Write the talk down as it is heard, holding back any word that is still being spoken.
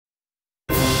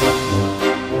Hey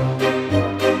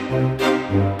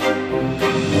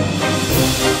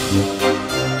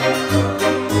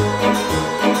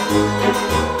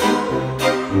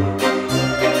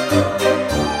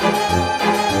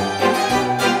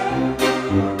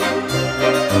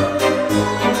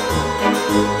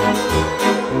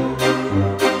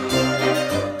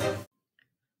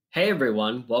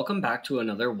everyone, welcome back to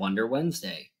another Wonder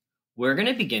Wednesday. We're going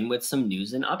to begin with some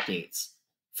news and updates.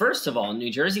 First of all,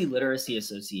 New Jersey Literacy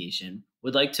Association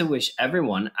would like to wish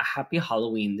everyone a happy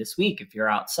Halloween this week if you're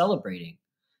out celebrating.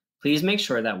 Please make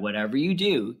sure that whatever you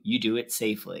do it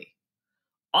safely.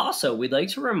 Also, we'd like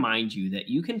to remind you that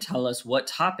you can tell us what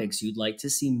topics you'd like to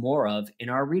see more of in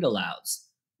our read-alouds.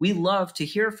 We love to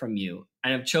hear from you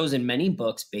and have chosen many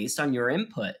books based on your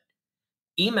input.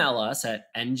 Email us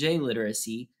at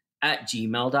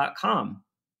njliteracy@gmail.com.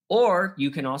 Or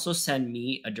you can also send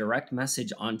me a direct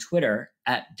message on Twitter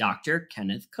at Dr.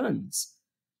 Kenneth Kunz.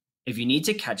 If you need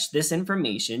to catch this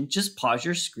information, just pause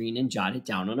your screen and jot it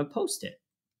down on a Post-it.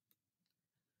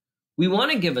 We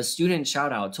want to give a student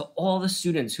shout out to all the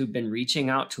students who've been reaching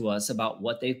out to us about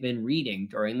what they've been reading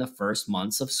during the first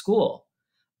months of school,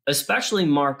 especially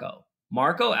Marco.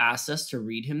 Marco asked us to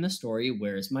read him the story,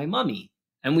 Where's My Mummy?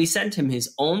 And we sent him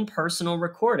his own personal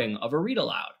recording of a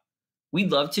read-aloud. We'd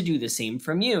love to do the same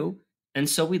from you, and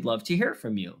so we'd love to hear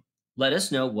from you. Let us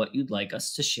know what you'd like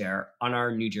us to share on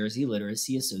our New Jersey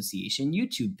Literacy Association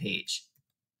YouTube page.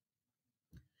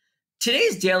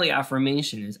 Today's daily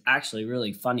affirmation is actually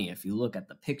really funny if you look at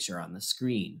the picture on the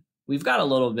screen. We've got a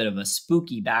little bit of a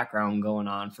spooky background going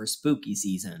on for spooky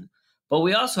season, but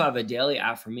we also have a daily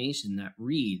affirmation that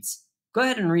reads, go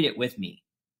ahead and read it with me.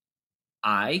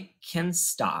 I can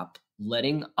stop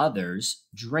letting others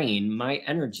drain my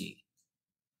energy.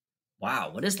 Wow,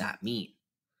 what does that mean?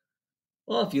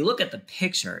 Well, if you look at the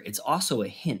picture, it's also a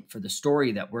hint for the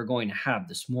story that we're going to have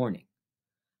this morning.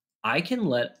 I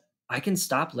can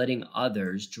stop letting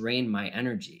others drain my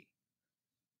energy.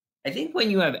 I think when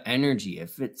you have energy,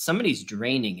 if somebody's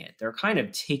draining it, they're kind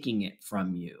of taking it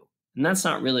from you. And that's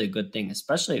not really a good thing,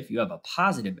 especially if you have a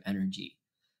positive energy.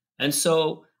 And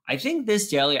so I think this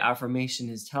daily affirmation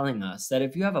is telling us that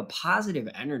if you have a positive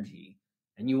energy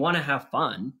and you want to have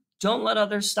fun, don't let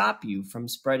others stop you from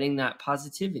spreading that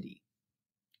positivity.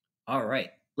 All right,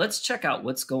 let's check out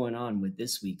what's going on with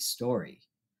this week's story.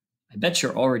 I bet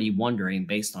you're already wondering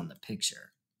based on the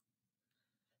picture.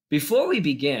 Before we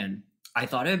begin, I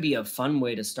thought it would be a fun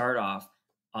way to start off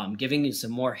giving you some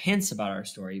more hints about our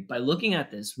story by looking at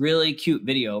this really cute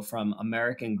video from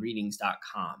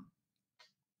AmericanGreetings.com.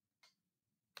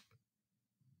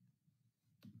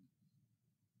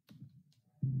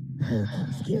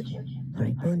 Scary. All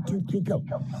right, 1, 2, 3, go.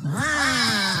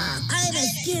 Ah, I'm a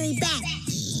scary bat.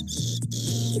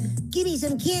 Give me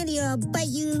some candy or I'll bite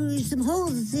you some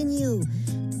holes in you.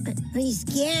 Are you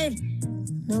scared?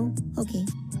 No? Okay.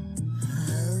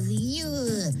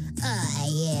 I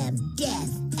am death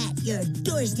at your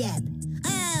doorstep.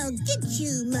 I'll get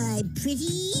you, my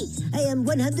pretty. I am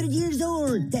 100 years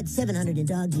old. That's 700 in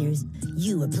dog years.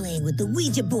 You were playing with the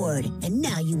Ouija board, and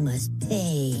now you must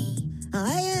pay.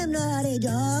 I am not a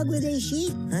dog with a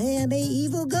sheep. I am a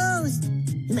evil ghost.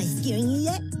 Am I scaring you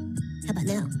yet? How about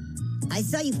now? I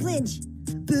saw you flinch.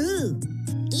 Boo!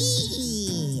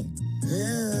 Eee!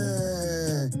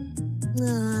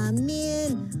 Aw,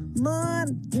 man.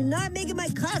 Mom, you're not making my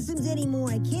costumes anymore.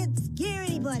 I can't scare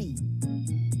anybody.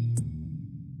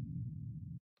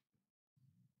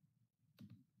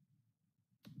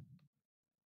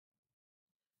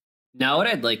 Now what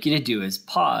I'd like you to do is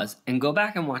pause and go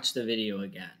back and watch the video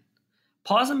again.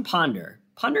 Pause and ponder.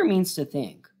 Ponder means to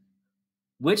think.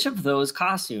 Which of those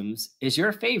costumes is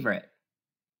your favorite?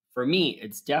 For me,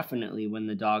 it's definitely when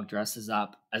the dog dresses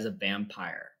up as a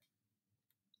vampire.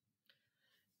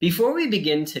 Before we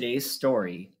begin today's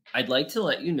story, I'd like to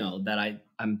let you know that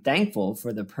I'm thankful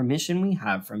for the permission we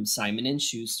have from Simon &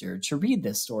 Schuster to read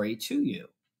this story to you.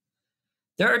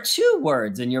 There are 2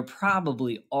 words, and you're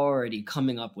probably already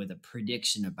coming up with a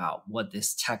prediction about what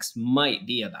this text might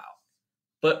be about.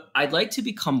 But I'd like to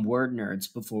become word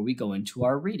nerds before we go into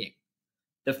our reading.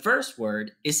 The first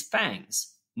word is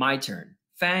fangs. My turn.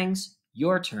 Fangs,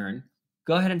 your turn.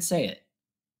 Go ahead and say it.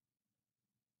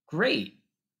 Great.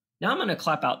 Now I'm going to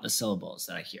clap out the syllables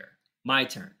that I hear. My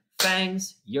turn.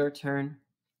 Fangs, your turn.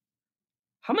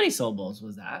 How many syllables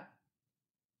was that?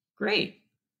 Great.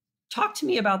 Talk to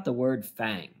me about the word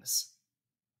fangs.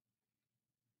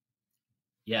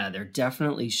 Yeah, they're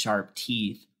definitely sharp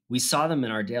teeth. We saw them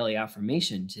in our daily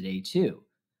affirmation today too.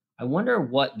 I wonder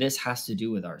what this has to do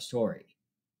with our story.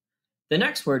 The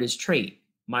next word is trait.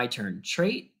 My turn.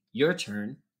 Trait, your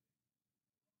turn.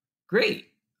 Great.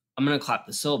 I'm going to clap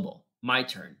the syllable. My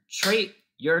turn. Trait,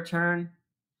 your turn.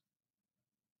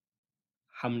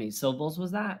 How many syllables was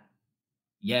that?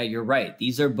 Yeah, you're right.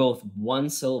 These are both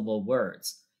one-syllable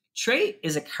words. Trait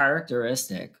is a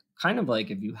characteristic, kind of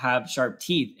like if you have sharp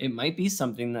teeth, it might be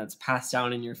something that's passed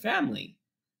down in your family.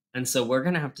 And so we're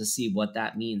going to have to see what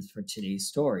that means for today's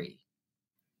story.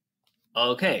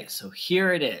 Okay, so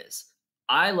here it is.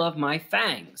 I Love My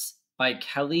Fangs by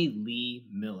Kelly Lee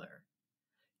Miller.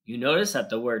 You notice that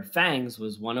the word fangs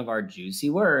was one of our juicy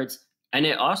words, and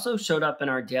it also showed up in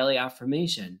our daily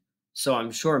affirmation. So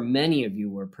I'm sure many of you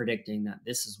were predicting that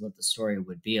this is what the story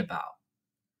would be about.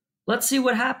 Let's see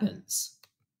what happens.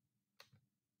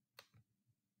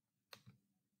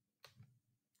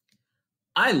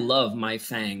 I love my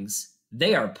fangs.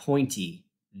 They are pointy.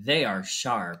 They are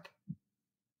sharp.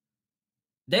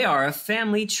 They are a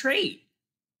family trait.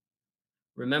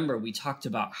 Remember, we talked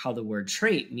about how the word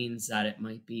trait means that it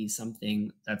might be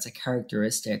something that's a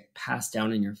characteristic passed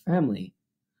down in your family.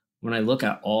 When I look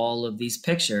at all of these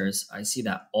pictures, I see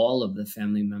that all of the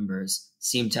family members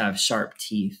seem to have sharp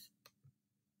teeth.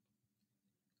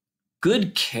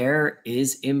 Good care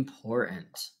is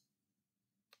important.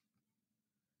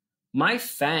 My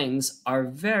fangs are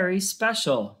very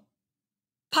special.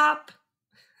 Pop!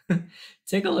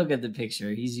 Take a look at the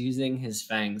picture. He's using his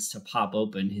fangs to pop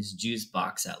open his juice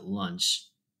box at lunch.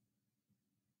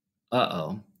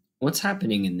 Uh-oh. What's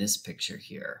happening in this picture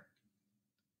here?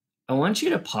 I want you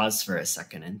to pause for a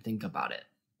second and think about it.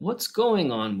 What's going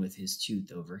on with his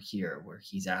tooth over here where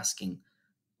he's asking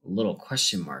a little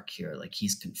question mark here, like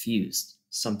he's confused?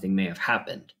 Something may have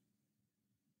happened.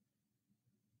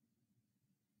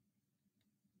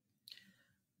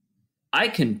 I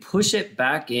can push it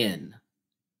back in.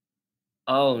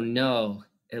 Oh no,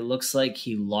 it looks like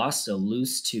he lost a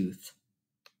loose tooth.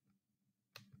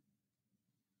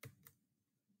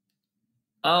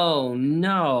 Oh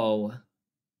no,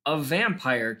 a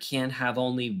vampire can't have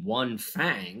only one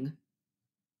fang.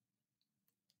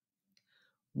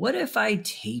 What if I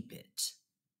tape it?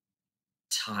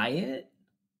 Tie it?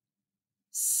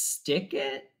 Stick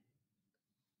it?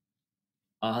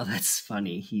 Oh, that's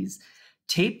funny. He's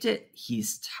taped it,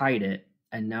 he's tied it,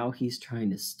 and now he's trying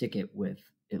to stick it with,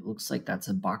 it looks like that's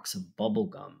a box of bubble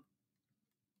gum.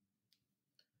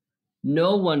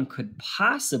 No one could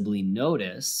possibly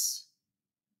notice.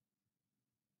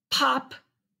 Pop!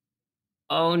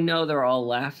 Oh no, they're all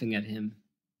laughing at him.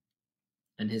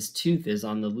 And his tooth is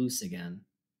on the loose again.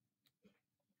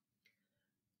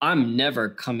 I'm never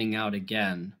coming out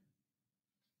again.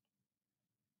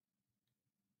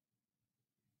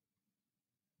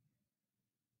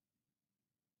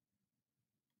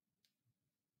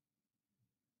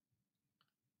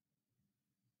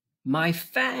 My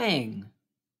fang!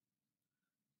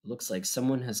 Looks like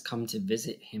someone has come to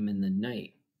visit him in the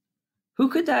night. Who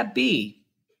could that be?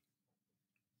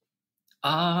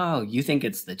 Oh, you think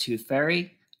it's the tooth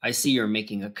fairy? I see you're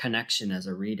making a connection as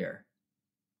a reader.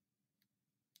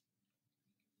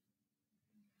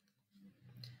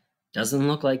 Doesn't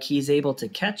look like he's able to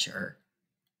catch her.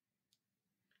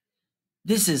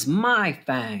 This is my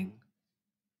fang.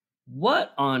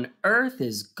 What on earth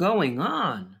is going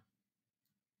on?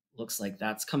 Looks like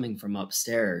that's coming from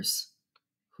upstairs.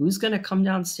 Who's going to come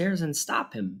downstairs and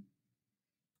stop him?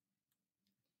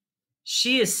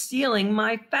 She is stealing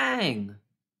my fang.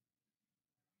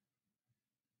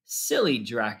 Silly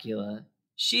Dracula.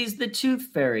 She's the tooth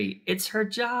fairy. It's her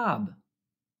job.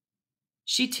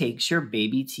 She takes your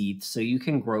baby teeth so you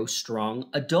can grow strong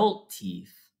adult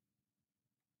teeth.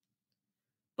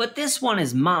 But this one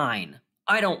is mine.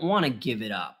 I don't want to give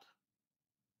it up.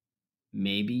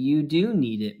 Maybe you do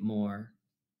need it more.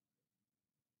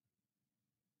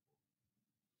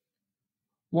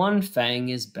 One fang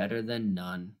is better than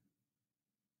none.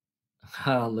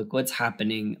 Oh, look what's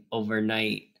happening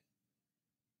overnight.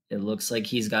 It looks like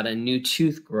he's got a new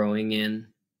tooth growing in.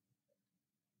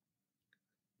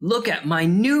 Look at my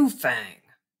new fang.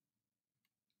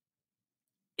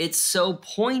 It's so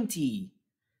pointy.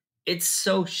 It's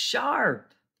so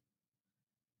sharp.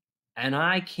 And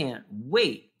I can't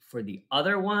wait for the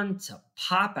other one to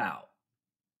pop out.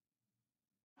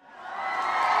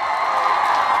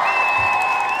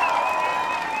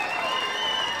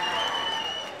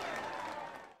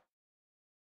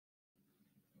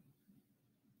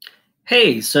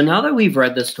 Hey, so now that we've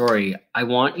read the story, I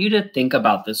want you to think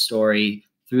about the story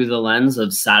through the lens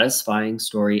of satisfying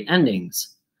story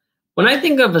endings. When I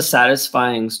think of a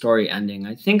satisfying story ending,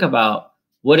 I think about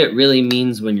what it really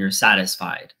means when you're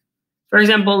satisfied. For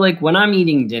example, like when I'm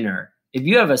eating dinner, if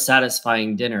you have a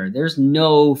satisfying dinner, there's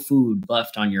no food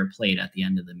left on your plate at the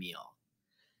end of the meal.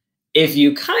 If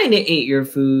you kind of ate your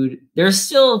food, there's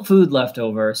still food left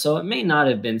over, so it may not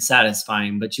have been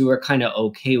satisfying, but you were kind of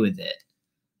okay with it.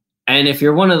 And if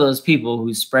you're one of those people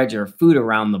who spread your food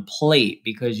around the plate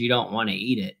because you don't want to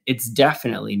eat it, it's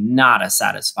definitely not a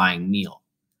satisfying meal.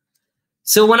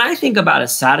 So when I think about a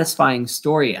satisfying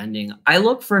story ending, I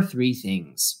look for three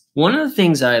things. One of the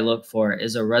things that I look for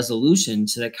is a resolution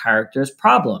to the character's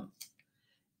problem.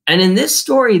 And in this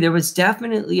story, there was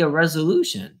definitely a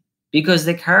resolution because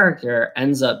the character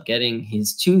ends up getting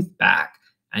his tooth back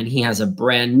and he has a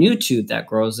brand new tooth that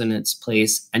grows in its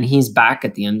place, and he's back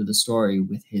at the end of the story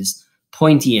with his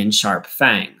pointy and sharp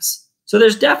fangs. So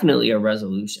there's definitely a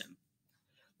resolution.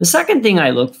 The second thing I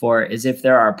look for is if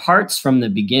there are parts from the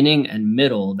beginning and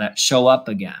middle that show up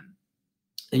again.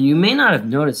 And you may not have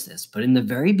noticed this, but in the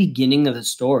very beginning of the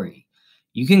story,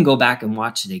 you can go back and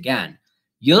watch it again.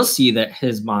 You'll see that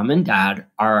his mom and dad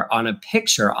are on a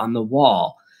picture on the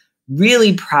wall,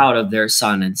 really proud of their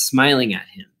son and smiling at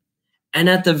him. And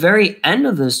at the very end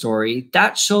of the story,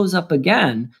 that shows up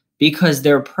again because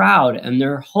they're proud and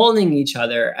they're holding each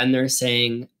other and they're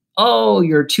saying, "Oh,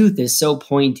 your tooth is so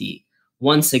pointy."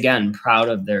 Once again, proud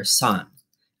of their son.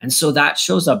 And so that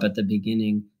shows up at the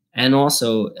beginning and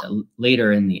also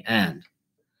later in the end.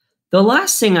 The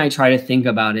last thing I try to think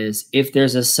about is if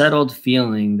there's a settled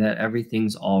feeling that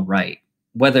everything's all right,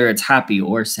 whether it's happy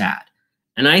or sad.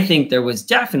 And I think there was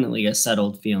definitely a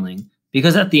settled feeling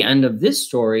because at the end of this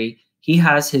story, he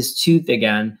has his tooth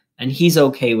again, and he's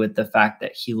okay with the fact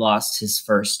that he lost his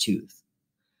first tooth.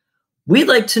 We'd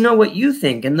like to know what you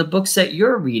think in the books that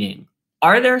you're reading.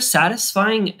 Are there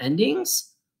satisfying endings?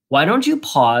 Why don't you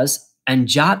pause and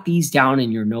jot these down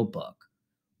in your notebook?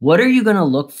 What are you going to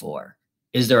look for?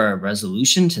 Is there a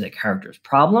resolution to the character's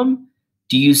problem?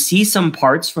 Do you see some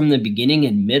parts from the beginning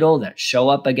and middle that show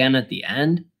up again at the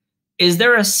end? Is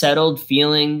there a settled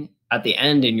feeling at the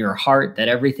end in your heart that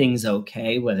everything's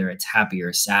okay, whether it's happy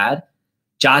or sad?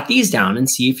 Jot these down and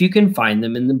see if you can find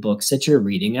them in the books that you're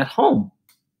reading at home.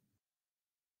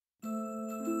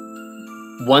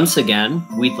 Once again,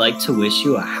 we'd like to wish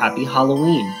you a happy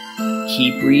Halloween.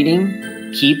 Keep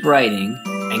reading, keep writing,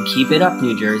 and keep it up,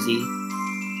 New Jersey.